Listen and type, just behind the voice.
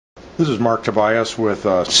This is Mark Tobias with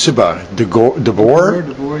SYBE De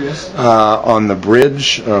Boer, yes. On the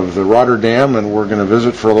bridge of the Rotterdam, and we're going to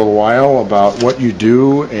visit for a little while about what you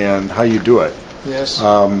do and how you do it. Yes.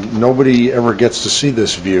 Nobody ever gets to see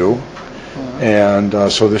this view, and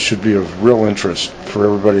so this should be of real interest for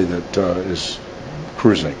everybody that is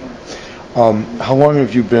cruising. How long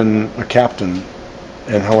have you been a captain,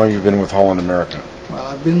 and how long have you been with Holland America? Well,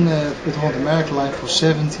 I've been with Holland America Line for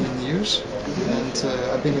 17 years, and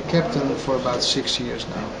I've been a captain for about 6 years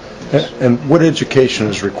now. Yes. And what education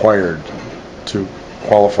is required to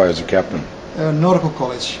qualify as a captain? Nautical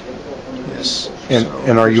college, yes.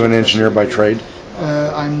 And are you an engineer by trade?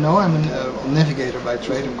 I'm a navigator by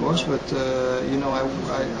trade, of course, but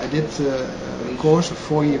I did a course, a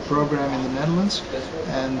 4-year program in the Netherlands,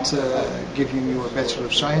 and giving you a Bachelor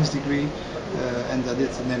of Science degree, and I did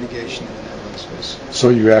the navigation in the Netherlands. Yes. So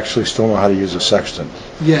you actually still know how to use a sextant?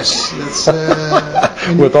 Yes, that's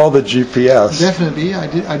with all the GPS. Definitely,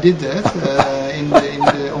 I did that.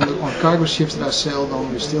 On cargo ships that I sailed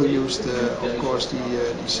on, we still used, of course,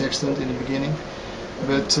 the sextant in the beginning.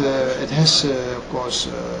 But it has, of course,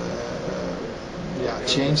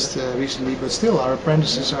 changed recently. But still, our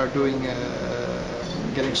apprentices are doing,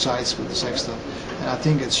 getting sights with the sextant, and I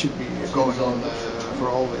think it should be going on for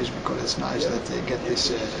always, because it's nice that they get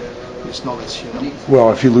this knowledge.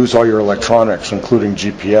 Well, if you lose all your electronics, including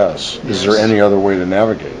GPS, is there any other way to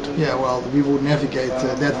navigate? Yeah, well, we would navigate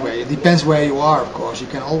that way. It depends where you are, of course. You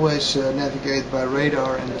can always navigate by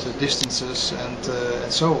radar and distances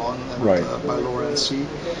and so on, and right. By lower and sea.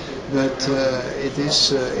 But it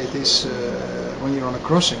is when you're on a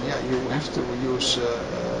crossing, you have to use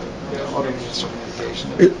other means of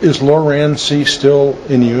navigation. Is Loran-C still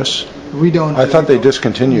in use? We don't. I thought they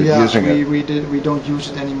discontinued using it. We don't use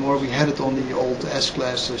it anymore. We had it on the old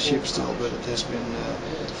S-class ship still, but it has been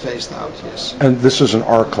phased out. Yes. And this is an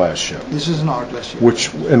R-class ship. This is an R-class ship.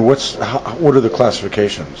 What are the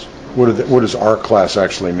classifications? What does R-class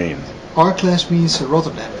actually mean? R-class means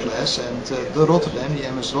Rotterdam class, and the Rotterdam,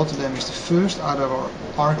 the MS Rotterdam, is the first out of our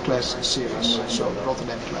R-class series. So the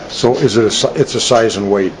Rotterdam class. So it's a size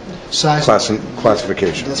and weight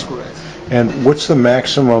classification. That's correct. And what's the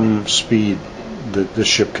maximum speed that this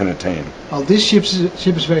ship can attain? Well, this ship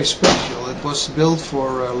is very special. It was built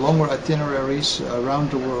for longer itineraries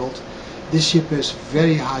around the world. This ship is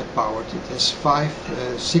very high powered. It has 5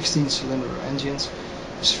 16-cylinder engines.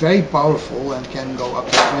 It's very powerful and can go up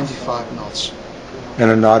to 25 knots.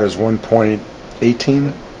 And a knot is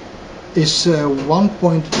 1.18? It's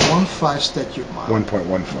 1.15 statute mile.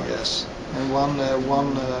 1.15. Yes. And one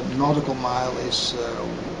nautical mile is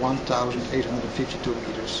 1,852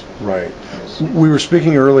 meters. Right. Yes. We were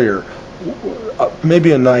speaking earlier,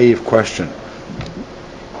 maybe a naive question.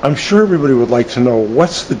 I'm sure everybody would like to know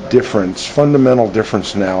what's the difference, fundamental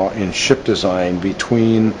difference now in ship design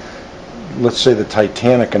between, let's say, the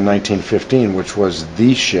Titanic in 1915, which was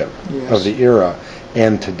the ship of the era,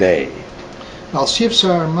 and today? Well, ships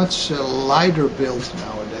are much lighter built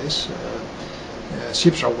nowadays.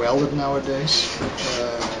 Ships are welded nowadays.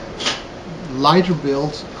 Lighter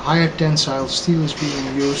built, higher tensile steel is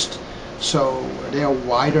being used, so they are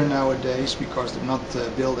wider nowadays because they're not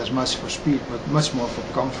built as much for speed, but much more for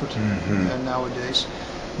comfort nowadays.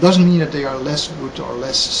 Doesn't mean that they are less good or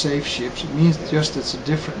less safe ships. It means just it's a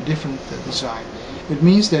different design. It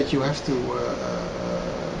means that you have to,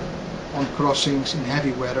 on crossings in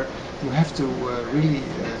heavy weather, you have to really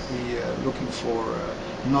be looking for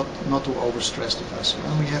not to overstress the vessel,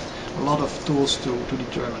 and we have a lot of tools to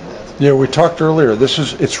determine that. Yeah, we talked earlier.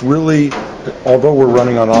 It's really, although we're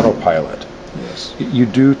running on autopilot, yes, you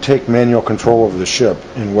do take manual control of the ship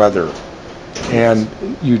in weather, and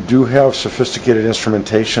you do have sophisticated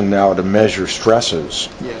instrumentation now to measure stresses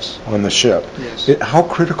on the ship. Yes. How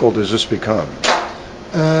critical does this become?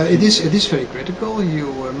 It is very critical.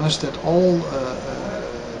 You must at all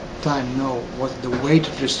time know what the weight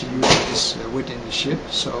distribution is within the ship.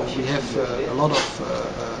 So we have a lot of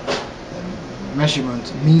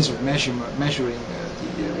means of measuring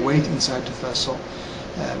the weight inside the vessel.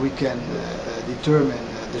 We can determine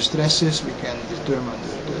the stresses. We can determine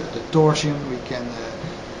the torsion. We can,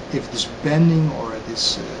 if it is bending or it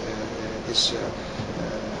is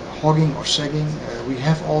hogging or sagging. We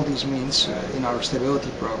have all these means in our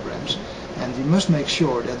stability programs, and we must make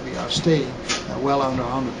sure that we are staying well under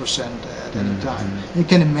 100% at any time. You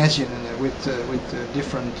can imagine with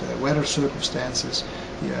different weather circumstances,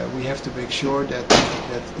 we have to make sure that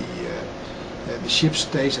the ship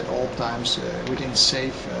stays at all times within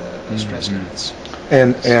safe stress limits.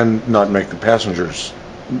 And not make the passengers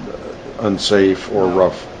unsafe or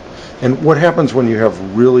rough. And what happens when you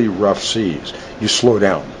have really rough seas? You slow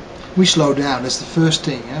down. we slow down. That's the first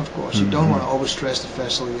thing, of course. You don't want to overstress the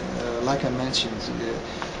vessel. Like I mentioned,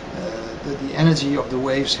 the energy of the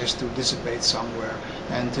waves has to dissipate somewhere,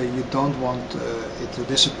 and you don't want it to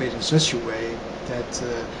dissipate in such a way that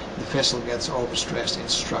the vessel gets overstressed in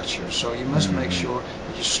structure. So you must make sure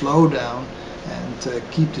that you slow down and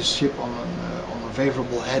keep the ship on a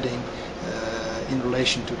favorable heading in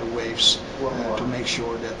relation to the waves to make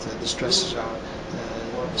sure that the stresses are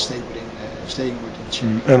staying within check.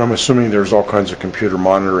 And I'm assuming there's all kinds of computer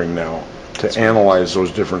monitoring now to analyze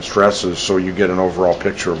those different stresses so you get an overall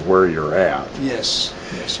picture of where you're at. Yes,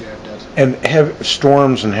 you have that. And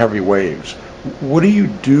storms and heavy waves, what do you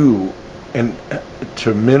do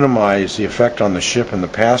to minimize the effect on the ship and the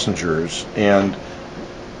passengers and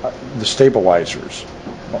the stabilizers?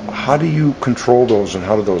 How do you control those and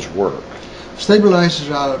how do those work? Stabilizers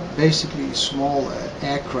are basically small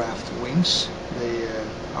aircraft wings. They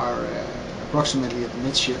are approximately at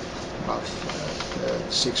midship, about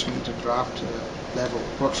 6-meter draft level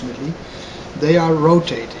approximately. They are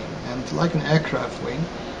rotating, and like an aircraft wing,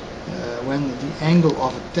 when the angle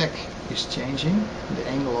of attack is changing, the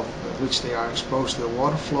angle of which they are exposed to the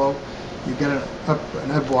water flow, you get an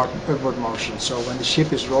upward motion. So when the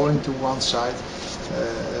ship is rolling to one side,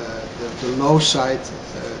 the low side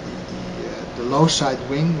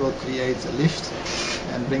wing will create a lift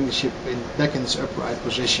and bring the ship back in its upright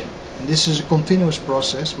position. And this is a continuous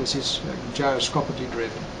process which is gyroscopically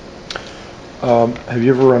driven. Have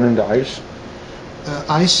you ever run into ice?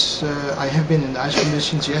 I have been in ice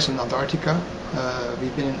conditions, yes, in Antarctica.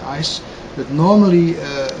 We've been in ice, but normally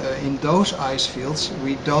in those ice fields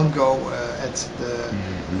we don't go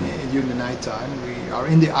during the night time. We are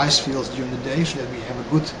in the ice fields during the day so that we have a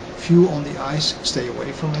good view on the ice, stay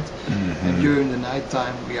away from it. And during the night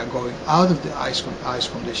time we are going out of the ice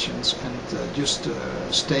conditions and just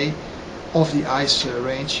stay off the ice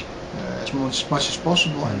range as much as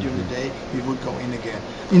possible, and during the day we would go in again.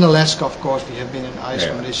 In Alaska, of course, we have been in ice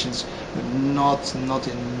conditions, but not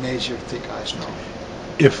in major thick ice, no.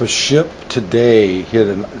 If a ship today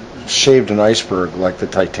shaved an iceberg like the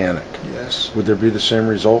Titanic, yes, would there be the same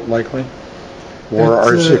result likely?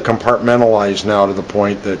 Or is it compartmentalized now to the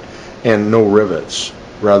point that, and no rivets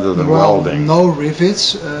rather than welding? No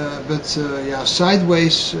rivets, but yeah,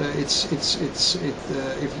 sideways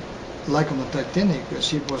if like on the Titanic, the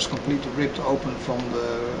ship was completely ripped open from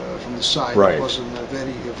the side. Right. It was a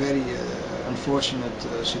very unfortunate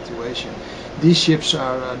situation. These ships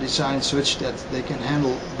are designed such that they can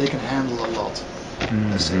handle a lot.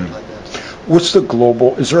 Let's say it like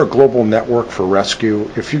that. Is there a global network for rescue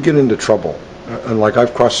if you get into trouble? And like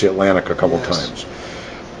I've crossed the Atlantic a couple times.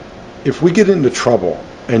 If we get into trouble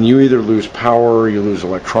and you either lose power, you lose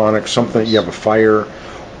electronics, something, you have a fire,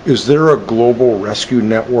 is there a global rescue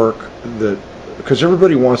network because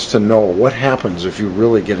everybody wants to know what happens if you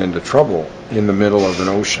really get into trouble in the middle of an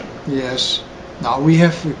ocean? Yes. Now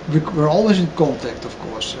we're always in contact, of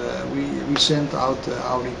course. We send out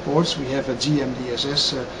our reports. We have a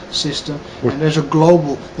GMDSS system, and there's a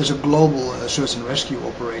global search and rescue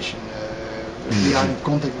operation. We are in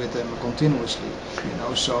contact with them continuously,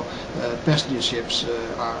 So passenger ships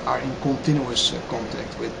are in continuous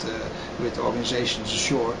contact with organizations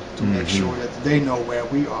ashore to make sure that they know where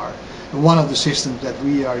we are. One of the systems that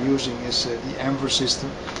we are using is the MARC system,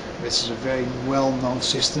 which is a very well-known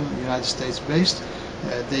system, United States based.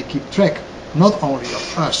 They keep track not only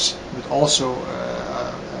of us, but also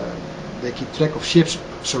they keep track of ships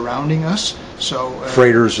surrounding us. So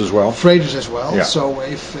freighters as well. Freighters as well. Yeah. So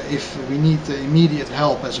if we need immediate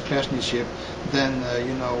help as a passenger ship, then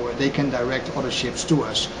they can direct other ships to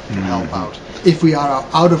us to help out. If we are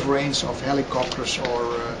out of range of helicopters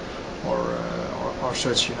or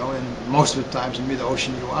such, and most of the times in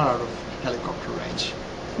mid-ocean you are out of helicopter range.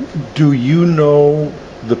 Do you know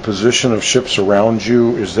the position of ships around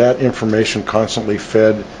you? Is that information constantly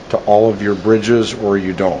fed to all of your bridges, or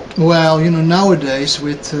you don't? Well, nowadays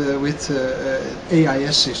with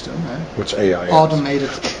AIS system, what's AIS? Automated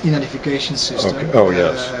identification system. Okay. Oh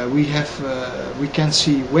yes. We can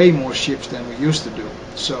see way more ships than we used to do.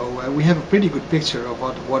 So we have a pretty good picture of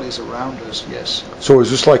what is around us. Yes. So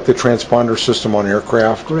is this like the transponder system on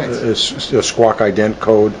aircraft? Correct. Is a squawk ident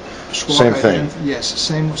code? Same thing. Yes,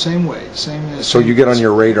 same way. So you get on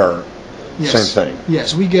your radar. Yes. Same thing.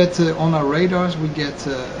 Yes, we get on our radars. We get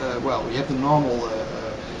we have the normal.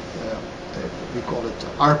 We call it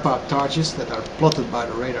ARPA targets that are plotted by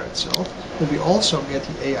the radar itself. But we also get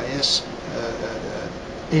the AIS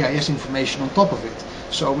information on top of it.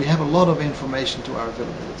 So we have a lot of information to our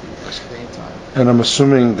availability at any time. And I'm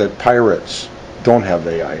assuming that pirates don't have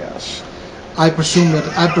AIS. I presume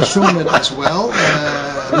that as well.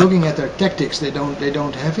 Looking at their tactics, they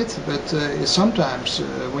don't have it. But sometimes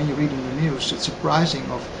when you read in the news, it's surprising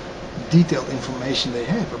of detailed information they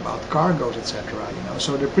have about cargoes, etc.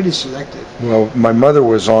 So they're pretty selective. Well, my mother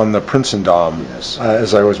was on the Prinsendam, Yes.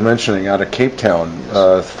 as I was mentioning, out of Cape Town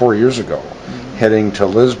 4 years ago, heading to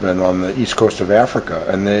Lisbon on the east coast of Africa,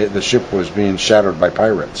 and the ship was being shattered by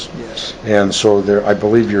pirates. Yes. And so I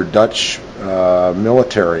believe your Dutch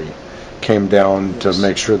military came down to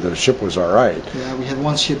make sure the ship was all right. Yeah, we had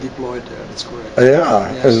one ship deployed there. That's correct.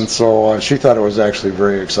 Yeah, Yes. and so she thought it was actually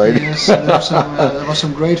very exciting. Yes, there was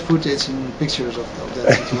some great footage and pictures of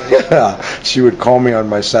that situation. Yeah, she would call me on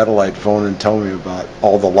my satellite phone and tell me about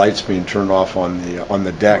all the lights being turned off on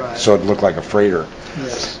the deck, Right. so it looked like a freighter.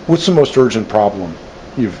 Yes. What's the most urgent problem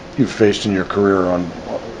you've faced in your career on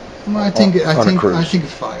Well, I think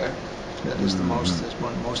fire. That is the most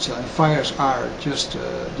challenging. Fires are just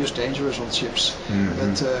dangerous on ships,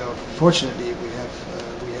 but fortunately we have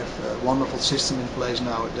a wonderful system in place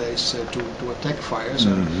nowadays to attack fires.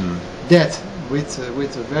 That with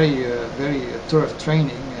a very thorough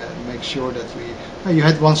training make sure that we. You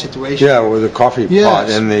had one situation. Yeah, with the coffee pot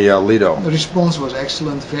in the Lido. The response was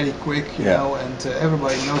excellent, very quick, you know, and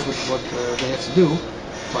everybody knows what they have to do.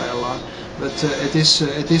 Fire alarm. But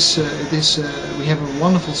we have a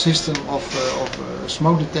wonderful system of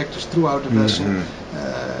smoke detectors throughout the vessel.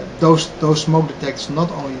 Those smoke detectors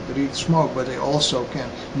not only read smoke, but they also can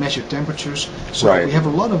measure temperatures. So we have a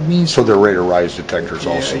lot of means. So they're radar rise detectors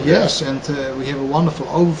also. Yes, and we have a wonderful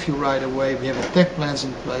overview right away. We have attack plans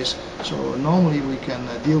in place. So normally we can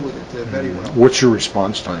deal with it very well. What's your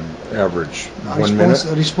response time average? 1 minute?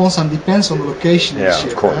 Response time depends on the location of the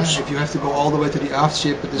ship. Of course. If you have to go all the way to the aft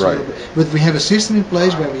ship, it is a little bit. But we have a system in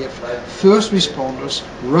place where we have first responders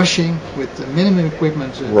rushing with the minimum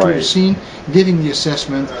equipment to the scene, giving the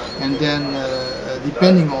assessment, and then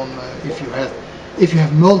depending on if you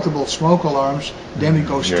have multiple smoke alarms, then we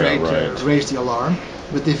go straight raise the alarm.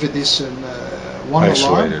 But if it is one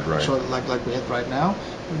isolated alarm, so like we have right now,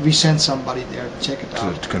 we send somebody there to check it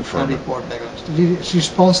out to confirm and report back. The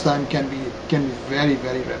response time can be very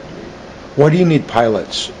rapidly. Why do you need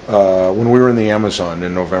pilots? When we were in the Amazon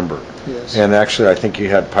in November, and actually I think you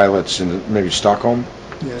had pilots in maybe Stockholm.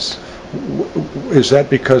 Yes. Is that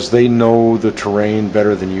because they know the terrain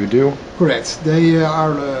better than you do? Correct. They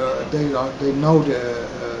know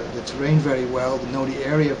the terrain very well. They know the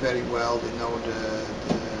area very well. They know the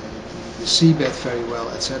seabed very well,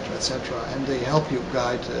 etc., etc. And they help you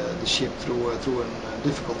guide the ship through a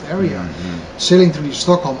difficult area. Sailing through the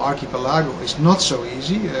Stockholm archipelago is not so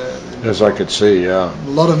easy. As I could see, a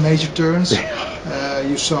lot of major turns.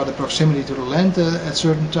 You saw the proximity to the land at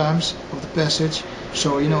certain times of the passage.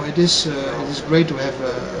 So it is great to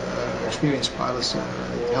have experienced pilots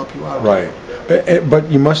help you out. Right, but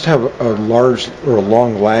you must have a large or a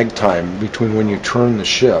long lag time between when you turn the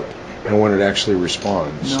ship and when it actually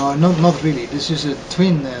responds. No, not really. This is a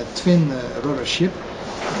twin rudder ship,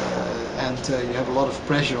 and you have a lot of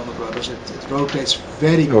pressure on the rudders. It rotates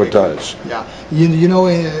very quickly. Oh, it does. Yeah,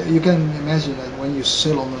 you can imagine that when you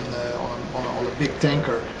sail on a big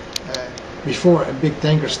tanker, before a big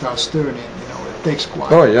tanker starts turning, it takes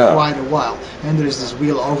quite a while, and there is this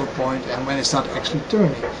wheel over point, and when it starts actually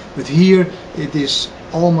turning. But here it is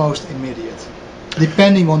almost immediate,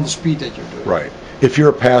 depending on the speed that you're doing. Right. If you're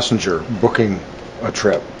a passenger booking a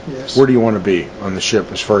trip, where do you want to be on the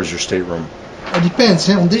ship as far as your stateroom? It depends.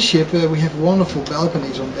 On this ship, we have wonderful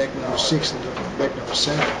balconies on deck number 6 and deck number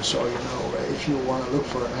 7. So if you want to look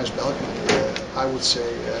for a nice balcony, I would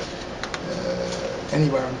say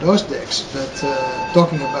anywhere on those decks. But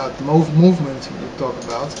talking about movement, you talk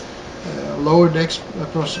about lower decks,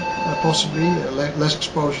 possibly less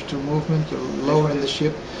exposure to movement. You're lower in the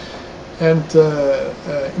ship. And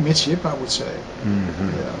midship, I would say.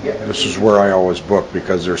 This is where I always book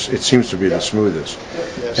because it seems to be the smoothest.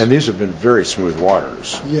 Yes. And these have been very smooth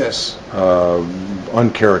waters. Yes.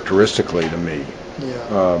 Uncharacteristically to me.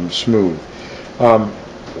 Yeah. Smooth.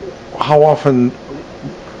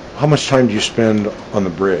 How much time do you spend on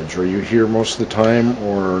the bridge? Are you here most of the time,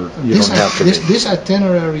 or you don't have to be? This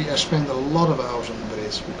itinerary, I spend a lot of hours on the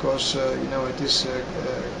bridge because it is a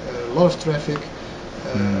lot of traffic.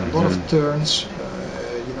 A lot of turns,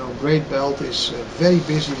 Great Belt is very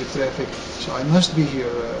busy with traffic, so I must be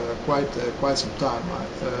here quite some time.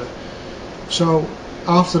 So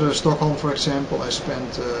after Stockholm, for example, I spent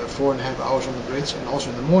 4.5 hours on the bridge, and also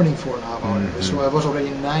in the morning 4.5 hours on the bridge. So I was already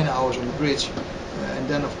 9 hours on the bridge, and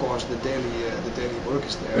then of course the daily work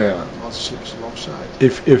is there. Once the ship is alongside.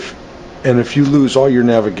 If you lose all your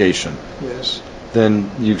navigation, yes,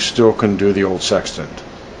 then you still can do the old sextant.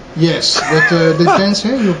 Yes, but depends.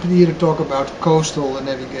 You could either talk about coastal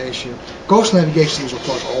navigation. Coastal navigation is of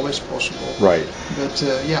course always possible. Right. But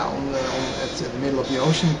yeah, at the middle of the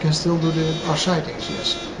ocean, you can still do our sightings.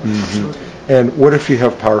 Yes. Absolutely. And what if you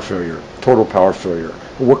have power failure, total power failure?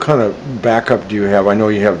 What kind of backup do you have? I know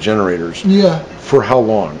you have generators. Yeah. For how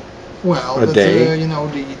long? Well, a day. You know,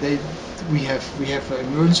 we have an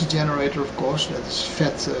emergency generator, of course, that is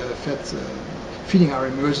feeding our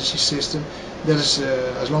emergency system. That is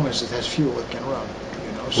as long as it has fuel, it can run.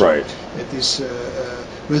 You know, so right. It is,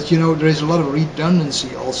 but you know, there is a lot of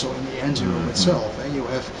redundancy also in the engine room itself. You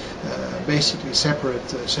have basically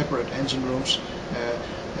separate engine rooms.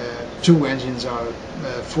 2 engines are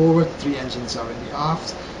forward, 3 engines are in the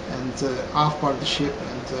aft, and aft part of the ship,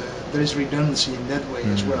 and there is redundancy in that way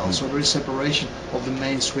as well. So there is separation of the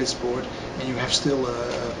main switchboard, and you have still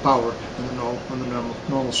power under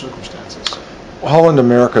normal circumstances. Holland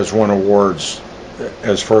America has won awards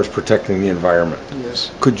as far as protecting the environment. Yes.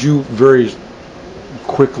 Could you very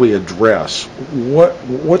quickly address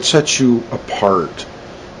what sets you apart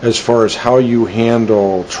as far as how you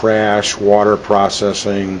handle trash, water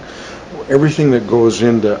processing, everything that goes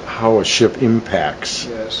into how a ship impacts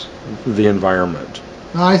the environment?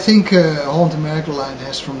 Now, I think Holland America Line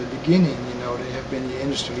has from the beginning, you know, they have been the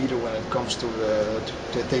industry leader when it comes to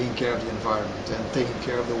taking care of the environment and taking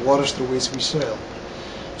care of the waters through which we sail.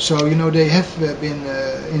 So, you know, they have been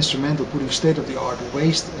instrumental putting state-of-the-art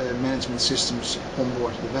waste management systems on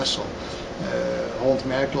board the vessel. Holland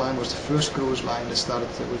America Line was the first cruise line that started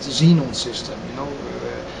with the xenon system, you know,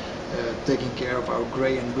 taking care of our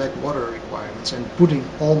grey and black water requirements and putting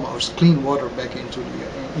almost clean water back into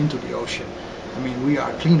the ocean. I mean, we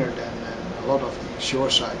are cleaner than a lot of the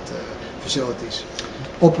shoreside facilities.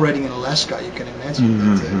 Operating in Alaska, you can imagine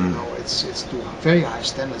that you know, it's to very high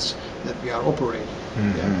standards that we are operating.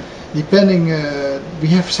 Depending, we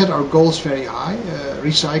have set our goals very high.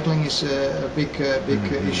 Recycling is a big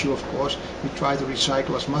issue, of course. We try to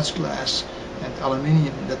recycle as much glass and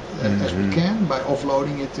aluminium as we can by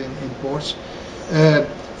offloading it in ports.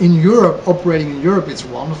 In Europe, operating in Europe, it's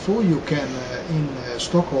wonderful. You can in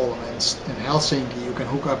Stockholm and Helsinki, you can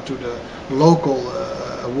hook up to the local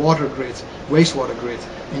water grid, wastewater grid,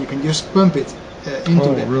 and you can just pump it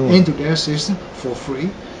into their system for free.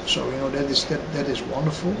 So you know that is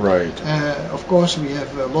wonderful. Right. Of course, we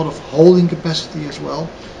have a lot of holding capacity as well.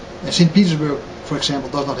 St. Petersburg, for example,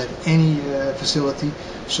 does not have any facility.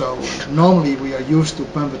 So normally we are used to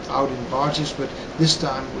pump it out in barges, but this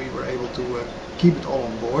time we were able to keep it all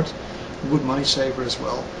on board. Good money saver as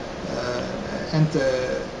well. And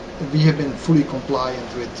we have been fully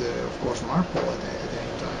compliant with, of course, MARC at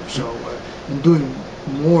any time. So, and doing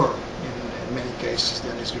more in many cases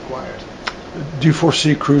than is required. Do you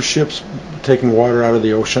foresee cruise ships taking water out of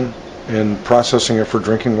the ocean and processing it for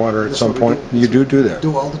drinking water at some point? You do that?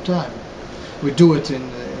 Do all the time. We do it in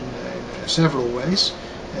several ways.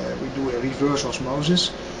 We do a reverse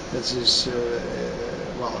osmosis. That is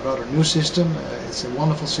well, a rather new system. It's a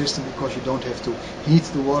wonderful system because you don't have to heat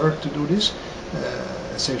the water to do this.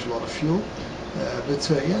 It saves a lot of fuel. But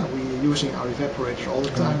yeah, we're using our evaporators all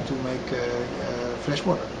the time to make fresh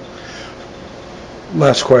water.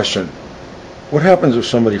 Last question. What happens if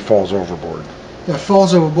somebody falls overboard? Yeah,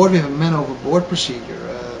 falls overboard. We have a man overboard procedure.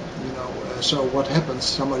 You know, so what happens?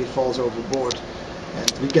 Somebody falls overboard,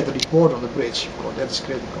 and we get a report on the bridge. Of course, that is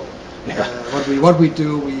critical. Yeah. What we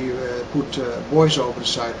do, we put buoys over the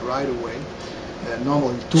side right away.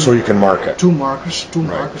 Normally two. So you can mark it. Two markers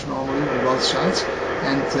normally on both sides,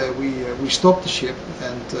 and we stop the ship,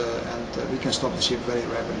 and we can stop the ship very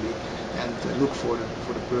rapidly, and look for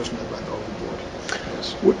the person that went overboard.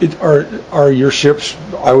 Yes. Are your ships?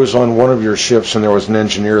 I was on one of your ships, and there was an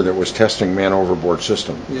engineer that was testing man overboard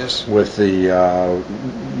system. Yes. With the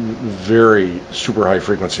very super high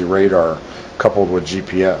frequency radar coupled with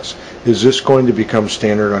GPS. Is this going to become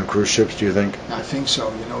standard on cruise ships, do you think? I think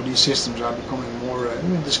so. You know, these systems are becoming more.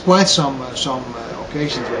 There's quite some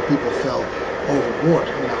occasions where people fell overboard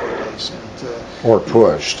nowadays, or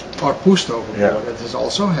pushed overboard. Yeah. That has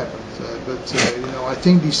also happened. But you know, I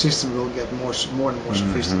think these systems will get more and more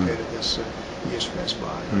sophisticated as years pass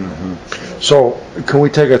by. So, can we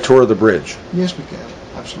take a tour of the bridge? Yes, we can.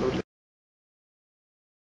 Absolutely.